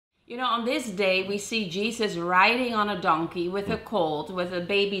You know, on this day, we see Jesus riding on a donkey with a colt, with a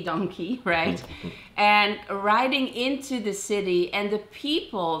baby donkey, right? And riding into the city, and the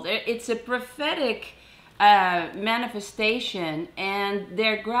people, it's a prophetic manifestation, and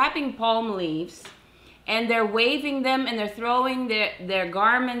they're grabbing palm leaves, and they're waving them, and they're throwing their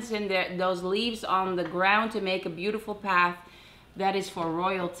garments and those leaves on the ground to make a beautiful path that is for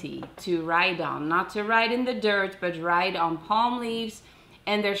royalty to ride on. Not to ride in the dirt, but ride on palm leaves.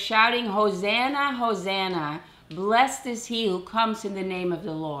 And they're shouting, Hosanna, Hosanna, blessed is he who comes in the name of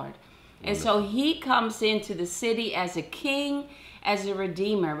the Lord. Wonderful. And so he comes into the city as a king, as a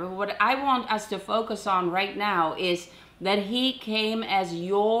redeemer. But what I want us to focus on right now is that he came as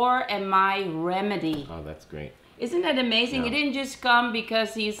your and my remedy. Oh, that's great. Isn't that amazing? Yeah. He didn't just come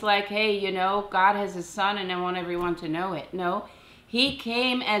because he's like, hey, you know, God has a son and I want everyone to know it. No, he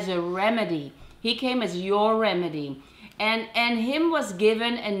came as a remedy. He came as your remedy. And him was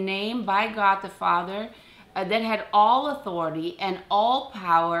given a name by God the Father that had all authority and all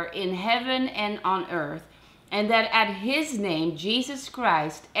power in heaven and on earth. And that at his name, Jesus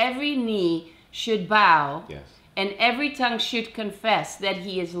Christ, every knee should bow. Yes. And every tongue should confess that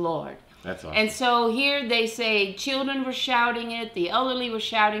he is Lord. That's awesome. And so here they say children were shouting it, the elderly were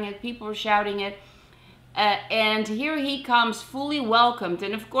shouting it, people were shouting it. And here he comes fully welcomed.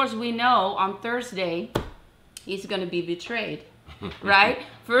 And of course we know on Thursday, he's going to be betrayed, right?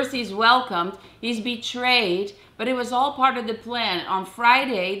 First he's welcomed, he's betrayed, but it was all part of the plan. On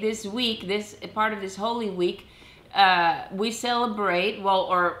Friday this week, this part of this Holy Week, we celebrate, well,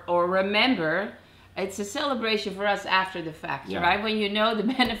 or remember. It's a celebration for us after the fact, yeah. Right? When you know the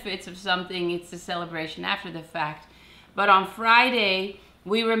benefits of something, it's a celebration after the fact. But on Friday,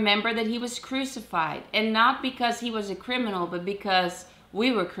 we remember that he was crucified, and not because he was a criminal, but because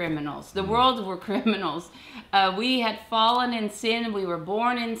we were criminals. The world were criminals. We had fallen in sin. We were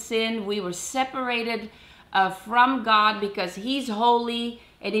born in sin. We were separated from God because he's holy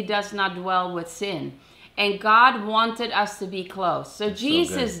and he does not dwell with sin. And God wanted us to be close. So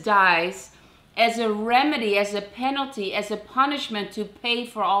Jesus dies as a remedy, as a penalty, as a punishment to pay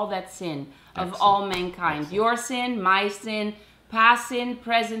for all that sin of all mankind. Your sin, my sin, past sin,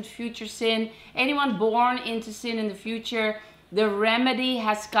 present, future sin. Anyone born into sin in the future, the remedy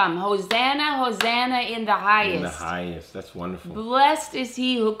has come. Hosanna, Hosanna in the highest. In the highest. That's wonderful. Blessed is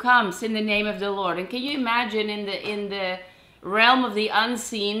he who comes in the name of the Lord. And can you imagine in the realm of the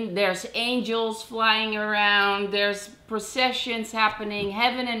unseen, there's angels flying around, there's processions happening,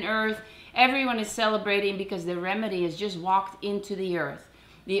 heaven and earth. Everyone is celebrating because the remedy has just walked into the earth.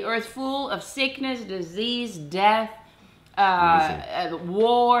 The earth full of sickness, disease, death,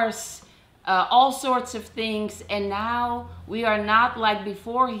 wars, all sorts of things. And now we are not like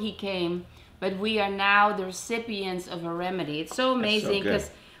before he came, but we are now the recipients of a remedy. It's so amazing because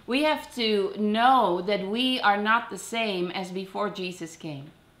we have to know that we are not the same as before Jesus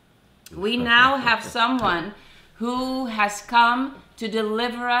came. We now have someone who has come to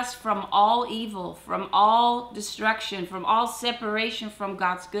deliver us from all evil, from all destruction, from all separation from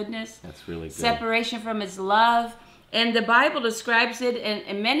God's goodness. That's really good. Separation from his love. And the Bible describes it,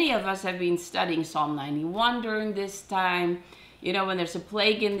 and many of us have been studying Psalm 91 during this time. You know, when there's a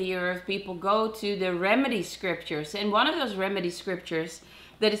plague in the earth, people go to the remedy scriptures. And one of those remedy scriptures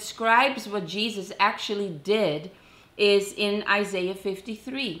that describes what Jesus actually did is in Isaiah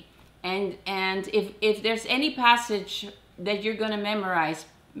 53. And if there's any passage that you're going to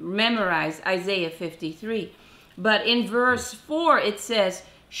memorize Isaiah 53. But in verse 4 it says,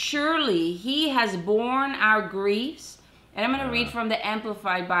 surely he has borne our griefs. And I'm going to read from the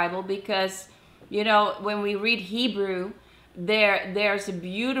Amplified Bible because, you know, when we read Hebrew, there's a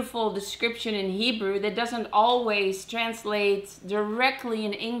beautiful description in Hebrew that doesn't always translate directly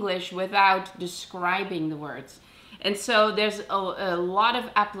in English without describing the words. And so there's a lot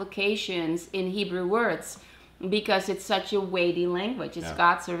of applications in Hebrew words because it's such a weighty language. It's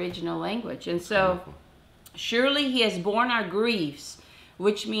God's original language. And so surely he has borne our griefs,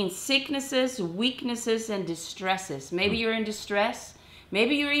 which means sicknesses, weaknesses, and distresses. Maybe you're in distress.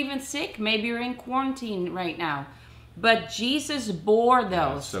 Maybe you're even sick. Maybe you're in quarantine right now. But Jesus bore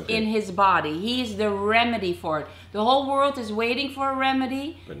those in his body. He's the remedy for it. The whole world is waiting for a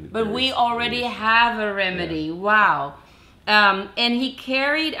remedy, but we already have a remedy. Yeah. Wow. And he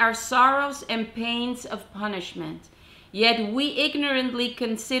carried our sorrows and pains of punishment. Yet we ignorantly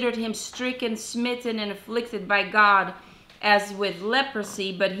considered him stricken, smitten, and afflicted by God as with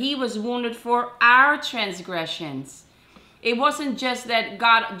leprosy, but he was wounded for our transgressions. It wasn't just that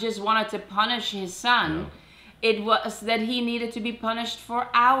God just wanted to punish his son. No. It was that he needed to be punished for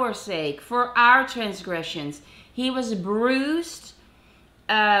our sake, for our transgressions. He was bruised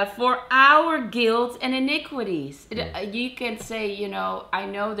for our guilt and iniquities. You can say, you know, I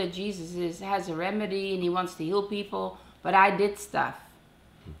know that Jesus has a remedy and he wants to heal people, but I did stuff.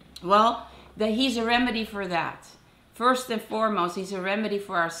 Well, he's a remedy for that. First and foremost, he's a remedy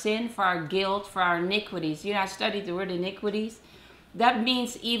for our sin, for our guilt, for our iniquities. You know, I studied the word iniquities. That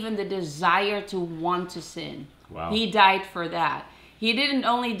means even the desire to want to sin. Wow. He died for that. He didn't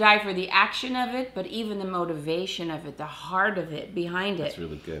only die for the action of it, but even the motivation of it, the heart of it, behind it. That's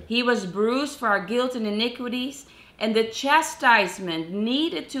really good. He was bruised for our guilt and iniquities, and the chastisement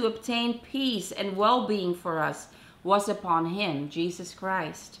needed to obtain peace and well-being for us was upon him, Jesus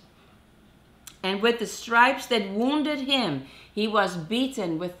Christ. And with the stripes that wounded him, he was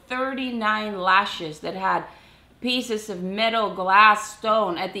beaten with 39 lashes that had pieces of metal, glass,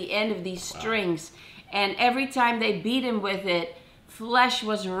 stone at the end of these strings. And every time they beat him with it, flesh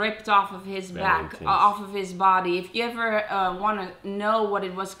was ripped off of his back, off of his body. If you ever want to know what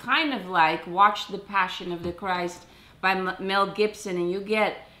it was kind of like, watch The Passion of the Christ by Mel Gibson, and you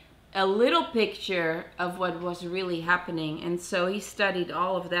get a little picture of what was really happening. And so he studied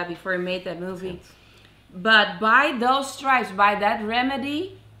all of that before he made that movie. But by those stripes, by that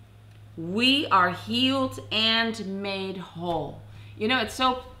remedy, we are healed and made whole. You know, it's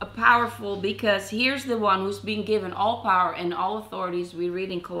so powerful because here's the one who's been given all power and all authorities. We read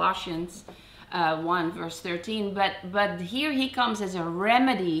in Colossians 1 verse 13. But here he comes as a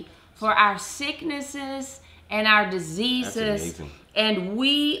remedy for our sicknesses and our diseases. And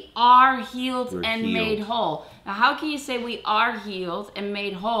we are healed and made whole. Now, how can you say we are healed and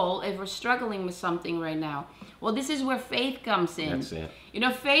made whole if we're struggling with something right now? Well, this is where faith comes in. That's it. You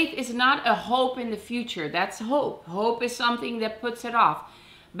know, faith is not a hope in the future. That's hope. Hope is something that puts it off.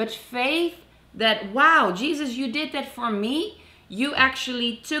 But faith that, wow, Jesus, you did that for me. You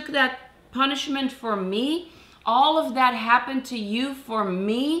actually took that punishment for me. All of that happened to you for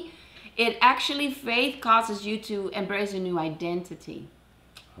me. It actually, faith causes you to embrace a new identity.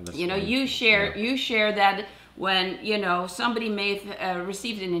 Oh, you know, you share that when, you know, somebody may have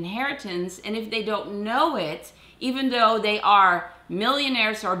received an inheritance, and if they don't know it, even though they are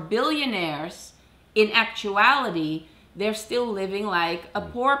millionaires or billionaires, in actuality, they're still living like a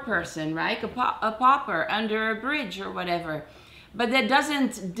poor person, right? A pauper under a bridge or whatever. But that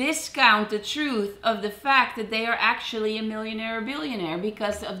doesn't discount the truth of the fact that they are actually a millionaire or billionaire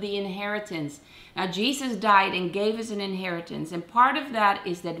because of the inheritance. Now, Jesus died and gave us an inheritance. And part of that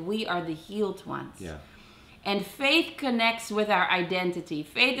is that we are the healed ones. Yeah. And faith connects with our identity.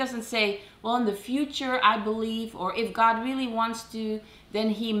 Faith doesn't say, well, in the future, I believe, or if God really wants to, then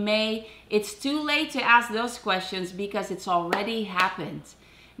he may. It's too late to ask those questions because it's already happened.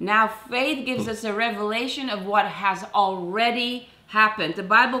 Now, faith gives us a revelation of what has already happened. The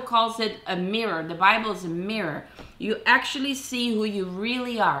Bible calls it a mirror. The Bible is a mirror. You actually see who you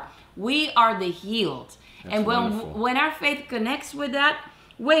really are. We are the healed. That's and wonderful. when our faith connects with that,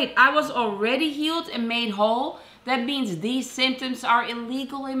 wait, I was already healed and made whole. That means these symptoms are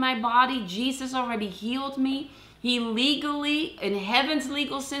illegal in my body. Jesus already healed me. He legally, in heaven's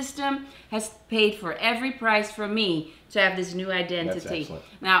legal system, has paid for every price for me to have this new identity.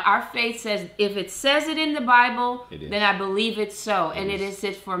 Now, our faith says, if it says it in the Bible, then I believe it's so, and it is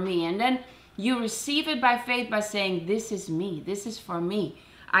it for me. And then you receive it by faith by saying, this is me. This is for me.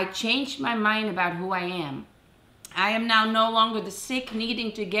 I changed my mind about who I am. I am now no longer the sick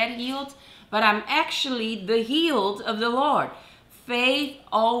needing to get healed, but I'm actually the healed of the Lord. Faith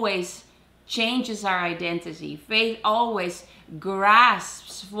always changes our identity. Faith always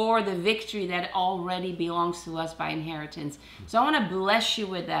grasps for the victory that already belongs to us by inheritance. So I want to bless you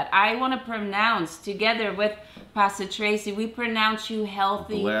with that. I want to pronounce, together with Pastor Tracy, we pronounce you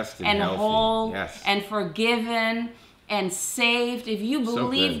healthy and whole and forgiven and saved. If you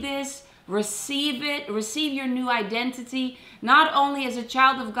believe this, receive it. Receive your new identity, not only as a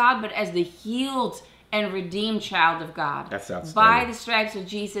child of God, but as the healed and redeemed child of God. That's outstanding. By the stripes of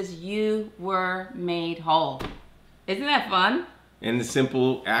Jesus, you were made whole. Isn't that fun? And the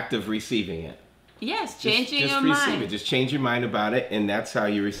simple act of receiving it. Yes, changing just your receive mind. It. Just change your mind about it, and that's how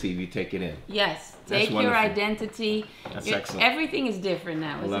you receive. You take it in. Yes, take your identity. That's excellent. Everything is different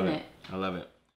now, isn't it? I love it.